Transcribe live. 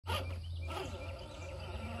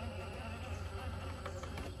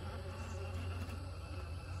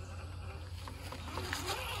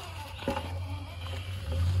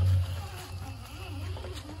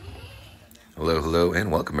Hello, and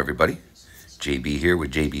welcome everybody. JB here with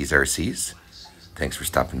JB's RCs. Thanks for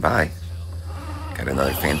stopping by. Got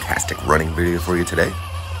another fantastic running video for you today.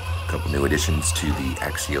 A couple new additions to the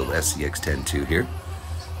Axial SCX10ii here.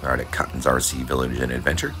 We're at Cotton's RC Village and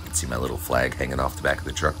Adventure. You can see my little flag hanging off the back of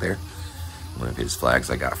the truck there. One of his flags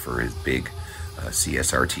I got for his big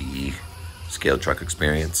CSRTE scale truck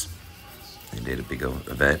experience. They did a big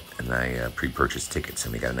event, and I pre-purchased tickets,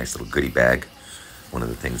 and we got a nice little goodie bag. One of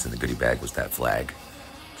the things in the goodie bag was that flag.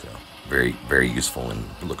 So very, very useful, and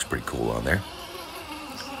it looks pretty cool on there.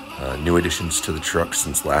 New additions to the truck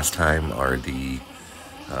since last time are the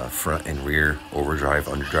front and rear overdrive,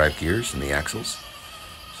 underdrive gears and the axles.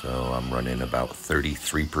 So I'm running about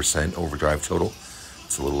 33% overdrive total.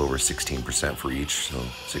 It's a little over 16% for each, so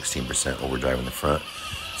 16% overdrive in the front,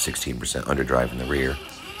 16% underdrive in the rear.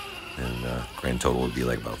 And grand total would be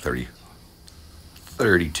like about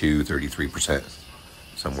 33%,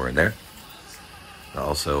 somewhere in there.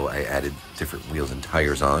 Also, I added different wheels and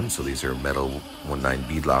tires on. So these are metal 1/9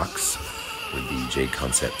 bead locks with the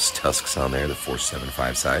Jconcepts tusks on there, the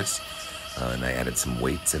 475 size. And I added some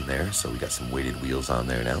weights in there, so we got some weighted wheels on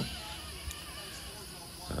there now.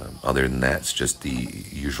 Other than that, it's just the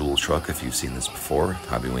usual truck if you've seen this before.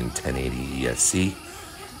 Hobbywing 1080 ESC,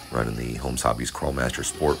 running the Homes Hobbies Crawlmaster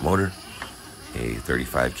Sport motor, a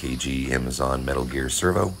 35 kg Amazon metal gear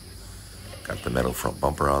servo. Got the metal front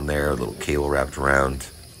bumper on there, a little cable wrapped around.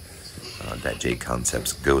 That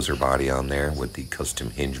Jconcepts Gozer body on there with the custom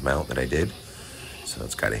hinge mount that I did. So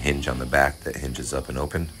it's got a hinge on the back that hinges up and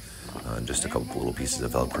open. And just a couple little pieces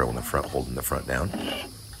of Velcro in the front holding the front down.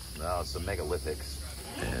 No, it's the megalithics.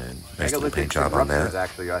 And nice little paint job on that.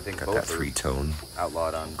 Actually, I think got that three-tone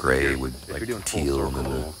outlawed on gray with like teal and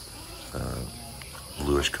then the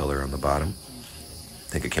bluish color on the bottom.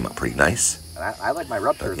 I think it came out pretty nice. I like my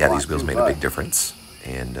ruptures. Yeah, these wheels made a big difference,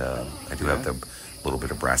 and I do have the little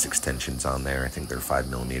bit of brass extensions on there. I think they're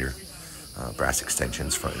 5mm brass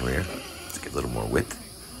extensions front and rear to get a little more width.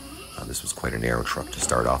 This was quite a narrow truck to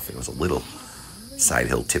start off. It was a little side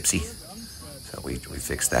hill tipsy, so we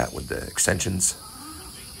fixed that with the extensions.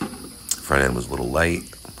 Front end was a little light.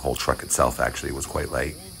 The whole truck itself actually was quite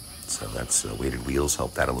light, so that's weighted wheels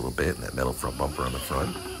helped that a little bit, and that metal front bumper on the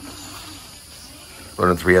front.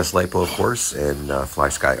 Running 3S lipo, of course, and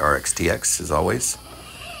Flysky RXTX as always,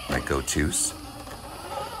 my go-tos.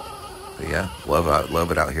 But yeah, love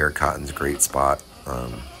it out here. Cotton's a great spot.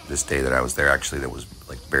 This day that I was there, actually, there was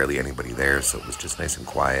like barely anybody there, so it was just nice and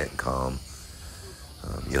quiet and calm.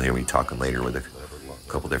 You'll hear me talking later with a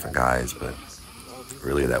couple different guys, but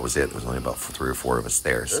really that was it. There was only about 3 or 4 of us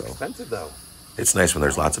there. They're expensive though. It's nice when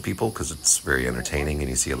there's lots of people because it's very entertaining and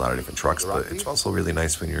you see a lot of different trucks, but it's also really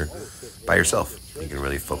nice when you're by yourself. You can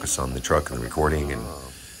really focus on the truck and the recording, and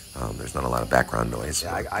there's not a lot of background noise.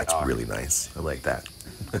 Yeah, that's really nice. I like that.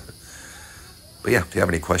 But yeah, if you have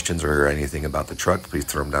any questions or anything about the truck, please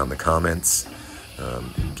throw them down in the comments.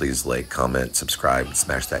 Please like, comment, subscribe, and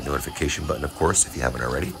smash that notification button, of course, if you haven't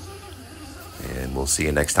already. And we'll see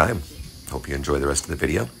you next time. Hope you enjoy the rest of the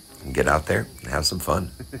video and get out there and have some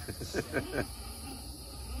fun.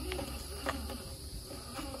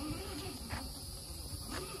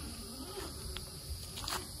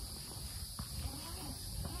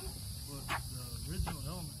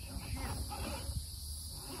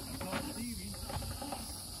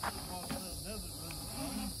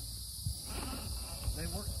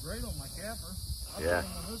 Great on my capper. Yeah. On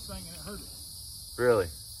this thing and it hurt it. Really?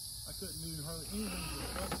 I couldn't do hardly anything to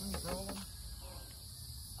flexing, crawling.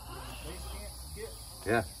 Base camp, get.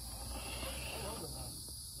 Yeah.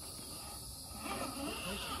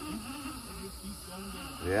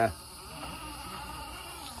 Yeah.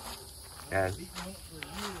 And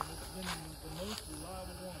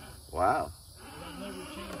wow.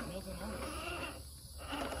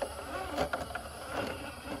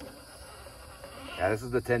 Yeah, this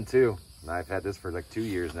is the 10.2, and I've had this for like 2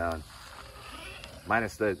 years now, and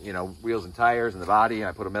minus the wheels and tires and the body. And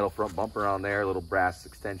I put a metal front bumper on there, little brass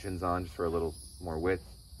extensions on just for a little more width,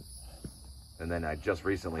 and then I just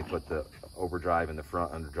recently put the overdrive in the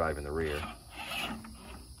front, underdrive in the rear.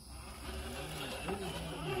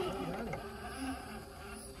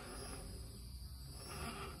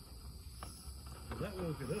 That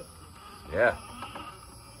woke it up. Yeah.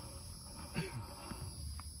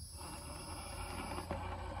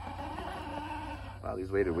 Wow,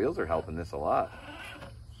 these weighted wheels are helping this a lot.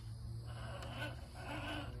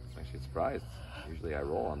 I'm actually surprised. Usually I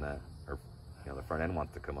roll on that, or the front end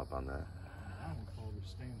wants to come up on that. I would call it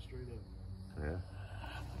stand straight up. Yeah.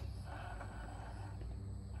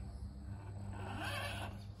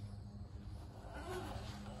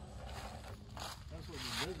 That's what the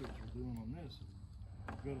deserts are doing on this. this.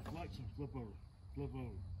 Go to flex and flip over. Flip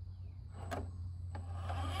over.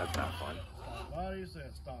 That's not fun. Stock bodies, they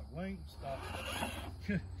have stock length, stock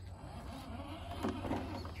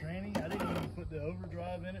tranny. I didn't even put the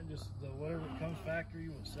overdrive in it, just the whatever it comes factory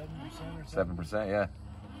with 7% or something. 7%, yeah.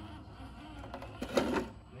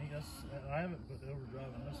 I haven't put the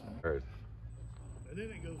overdrive in this one. Right. And then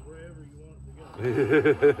it goes wherever you want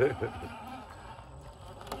it to go.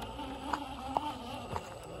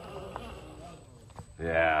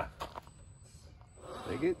 Yeah.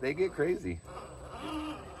 They get crazy.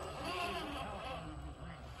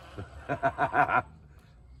 I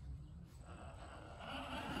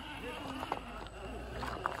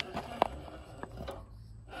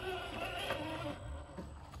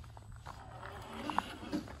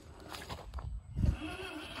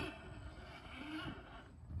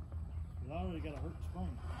already got a hurt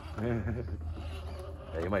spine.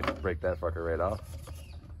 Yeah, you might break that fucker right off.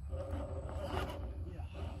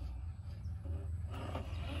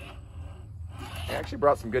 I actually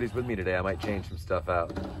brought some goodies with me today. I might change some stuff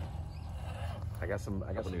out. I got some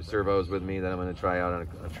new servos with me that I'm gonna try out on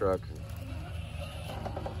a truck.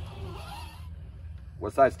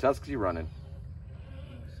 What size tusks you running?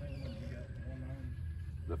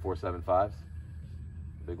 The 475s?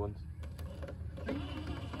 The big ones?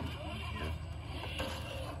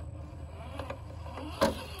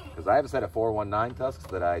 Because I have a set of 419 tusks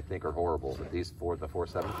that I think are horrible, but the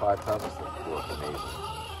 475 tusks work amazing.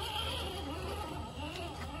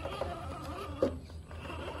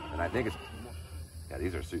 And I think it's, yeah,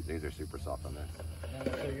 these are super soft on this. Now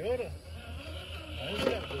the Toyota, I just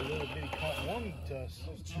got the little bitty one tusk.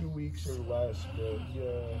 2 weeks or less, but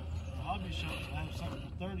yeah. Hobby shops have something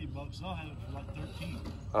for $30. I'll have it for like 13.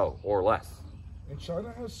 Oh, or less. And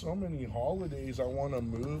China has so many holidays. I want to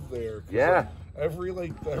move there. Yeah. Every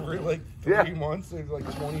 3 Yeah. months, there's like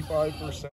 25%.